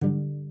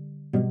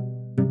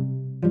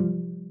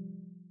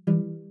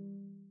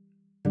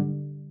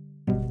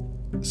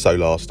So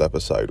last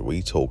episode,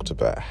 we talked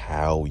about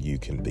how you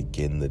can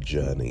begin the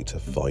journey to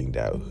find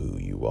out who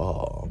you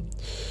are.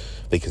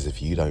 Because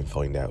if you don't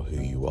find out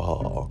who you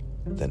are,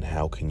 then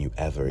how can you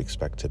ever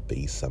expect to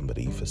be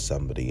somebody for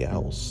somebody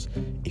else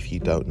if you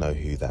don't know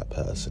who that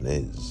person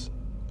is?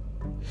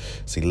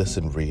 See,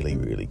 listen really,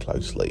 really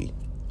closely.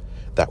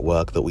 That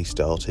work that we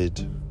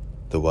started,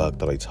 the work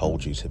that I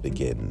told you to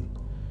begin,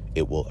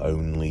 it will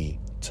only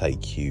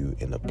take you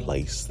in a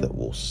place that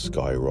will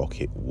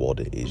skyrocket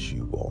what it is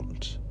you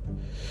want.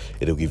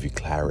 It'll give you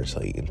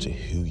clarity into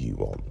who you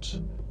want,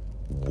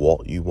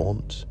 what you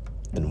want,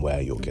 and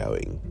where you're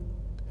going.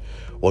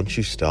 Once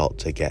you start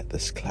to get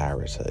this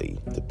clarity,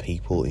 the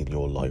people in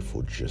your life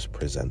will just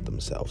present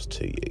themselves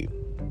to you.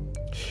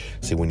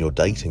 See, when you're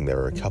dating, there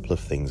are a couple of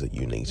things that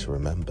you need to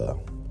remember.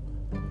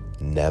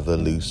 Never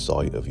lose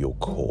sight of your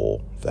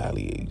core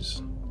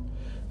values.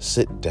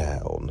 Sit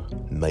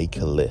down, make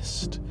a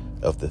list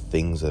of the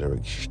things that are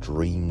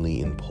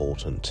extremely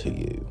important to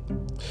you.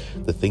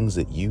 The things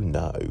that you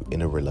know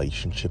in a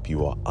relationship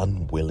you are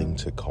unwilling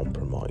to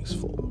compromise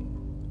for.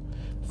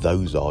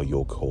 Those are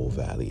your core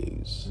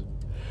values.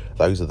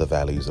 Those are the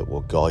values that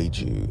will guide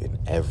you in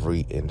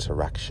every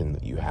interaction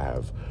that you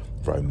have,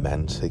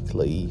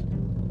 romantically,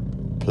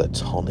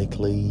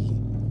 platonically,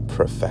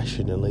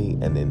 professionally,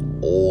 and in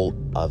all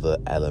other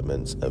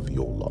elements of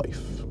your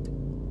life.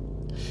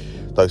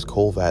 Those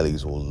core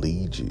values will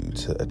lead you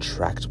to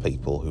attract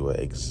people who are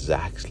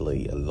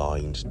exactly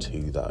aligned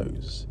to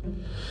those.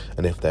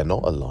 And if they're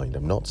not aligned,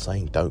 I'm not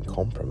saying don't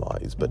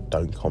compromise, but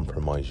don't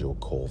compromise your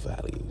core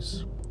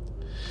values.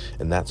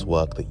 And that's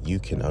work that you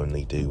can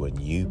only do when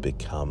you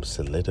become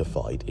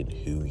solidified in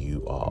who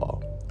you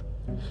are.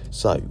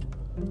 So,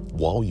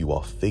 while you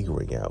are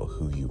figuring out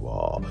who you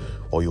are,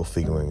 while you're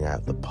figuring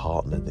out the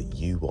partner that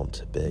you want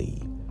to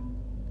be,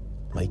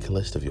 make a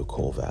list of your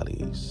core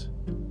values.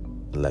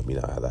 Let me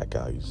know how that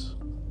goes.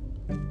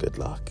 Good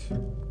luck.